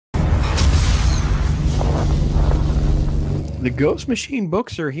The Ghost Machine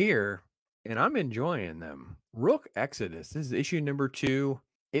books are here, and I'm enjoying them. Rook Exodus. This is issue number 2.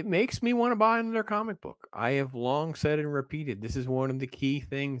 It makes me want to buy another comic book. I have long said and repeated this is one of the key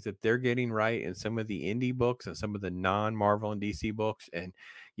things that they're getting right in some of the indie books and some of the non-Marvel and DC books. And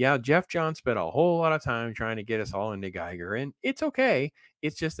yeah, Geoff John spent a whole lot of time trying to get us all into Geiger, and it's okay.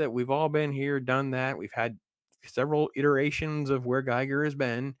 It's just that we've all been here, done that. We've had several iterations of where Geiger has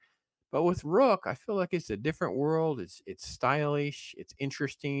been, but with Rook, I feel like it's a different world. It's stylish, it's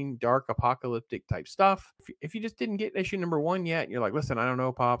interesting, dark, apocalyptic type stuff. If you just didn't get issue number 1 yet, and you're like, listen, I don't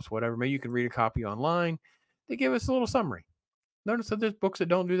know, pops, whatever. Maybe you can read a copy online. They give us a little summary. Notice that there's books that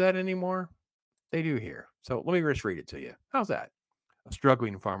don't do that anymore. They do here. So let me just read it to you. How's that? A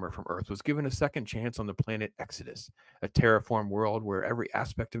struggling farmer from Earth was given a second chance on the planet Exodus, a terraformed world where every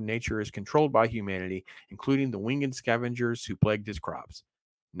aspect of nature is controlled by humanity, including the winged scavengers who plagued his crops.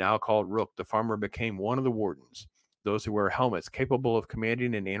 Now called Rook, the farmer became one of the wardens, those who wear helmets capable of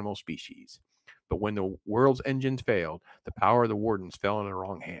commanding an animal species. But when the world's engines failed, the power of the wardens fell in the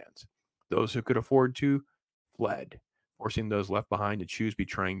wrong hands. Those who could afford to fled, forcing those left behind to choose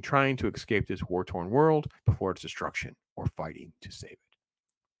between trying to escape this war torn world before its destruction or fighting to save it.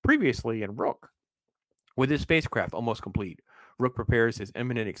 Previously in Rook, with his spacecraft almost complete, Rook prepares his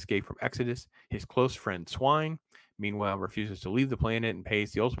imminent escape from Exodus. His close friend Swine, meanwhile, refuses to leave the planet and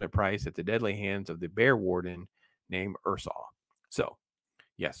pays the ultimate price at the deadly hands of the bear warden named Ursal. So,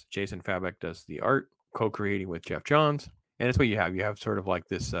 yes, Jason Fabok does the art, co-creating with Geoff Johns. And that's what you have. You have sort of like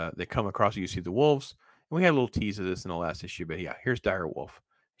this, they come across, you see the wolves. And we had a little tease of this in the last issue, but yeah, here's Dire Wolf.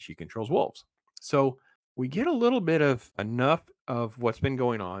 She controls wolves. So we get a little bit of enough of what's been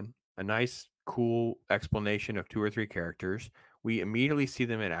going on, a nice, cool explanation of 2 or 3 characters. We immediately see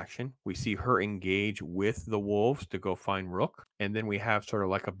them in action. We see her engage with the wolves to go find Rook. And then we have sort of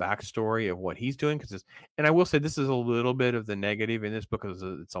like a backstory of what he's doing. And I will say this is a little bit of the negative in this book because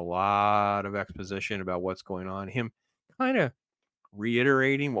it's a lot of exposition about what's going on. Him kind of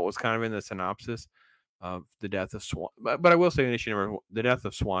reiterating what was kind of in the synopsis of the death of Swine. But I will say the death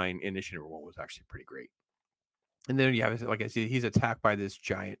of Swine in issue number 1 was actually pretty great. And then you have, like I said, he's attacked by this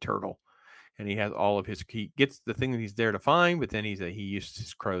giant turtle. And he has all of he gets the thing that he's there to find, but then he uses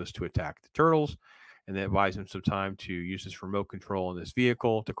his crows to attack the turtles. And that buys him some time to use this remote control in this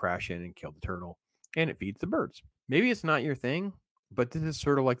vehicle to crash in and kill the turtle. And it feeds the birds. Maybe it's not your thing, but this is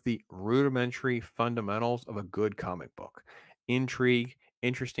sort of like the rudimentary fundamentals of a good comic book. Intrigue,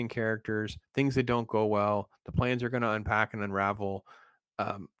 interesting characters, things that don't go well. The plans are going to unpack and unravel.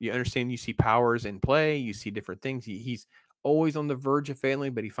 You understand, you see powers in play, you see different things. He's always on the verge of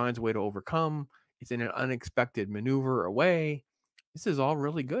failing, but he finds a way to overcome. It's in an unexpected maneuver away. This is all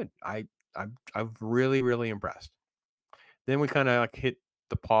really good. I'm really, really impressed. Then we kind of like hit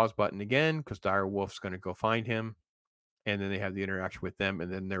the pause button again because Dire Wolf's going to go find him. And then they have the interaction with them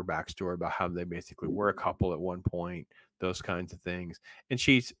and then their backstory about how they basically were a couple at one point, those kinds of things. And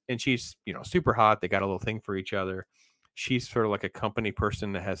she's, super hot. They got a little thing for each other. She's sort of like a company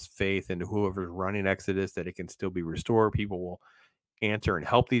person that has faith in whoever's running Exodus that it can still be restored. People will answer and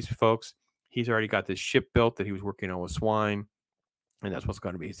help these folks. He's already got this ship built that he was working on with Swine. And that's what's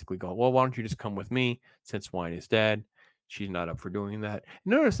going to basically go, well, why don't you just come with me since Swine is dead? She's not up for doing that.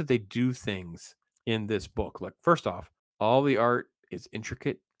 Notice that they do things in this book. Like, first off, all the art is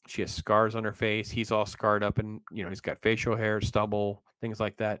intricate. She has scars on her face. He's all scarred up and, he's got facial hair, stubble, things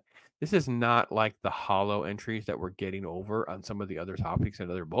like that. This is not like the hollow entries that we're getting over on some of the other topics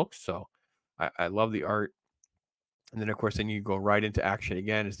in other books. So I love the art. And then, of course, then you go right into action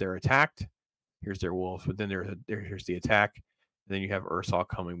again as they're attacked. Here's their wolves, but then here's the attack. And then you have Ursal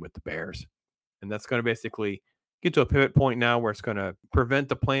coming with the bears. And that's going to basically get to a pivot point now where it's going to prevent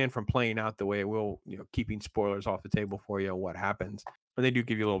the plan from playing out the way it will, keeping spoilers off the table for you, what happens. But they do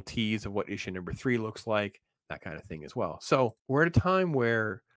give you a little tease of what issue number 3 looks like, that kind of thing as well. So we're at a time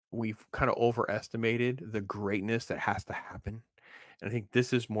where we've kind of overestimated the greatness that has to happen. And I think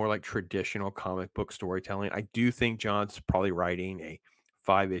this is more like traditional comic book storytelling. I do think John's probably writing a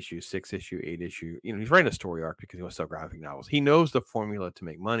 5-issue, 6-issue, 8-issue. He's writing a story arc because he wants to sell graphic novels. He knows the formula to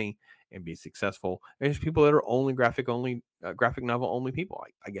make money and be successful. There's people that are only graphic novel only people.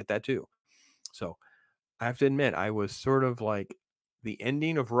 I get that too. So I have to admit, I was sort of like the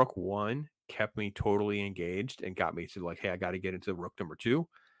ending of Rook 1 kept me totally engaged and got me to like, hey, I got to get into Rook number 2.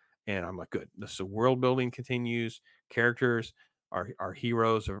 And I'm like, good. The world building continues. Characters, our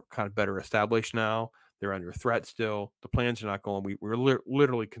heroes are kind of better established now. They're under threat still. The plans are not going. We're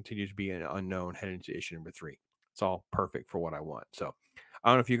literally continue to be an unknown heading into issue number 3. It's all perfect for what I want. So I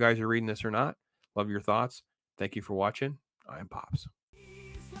don't know if you guys are reading this or not. Love your thoughts. Thank you for watching. I am Pops.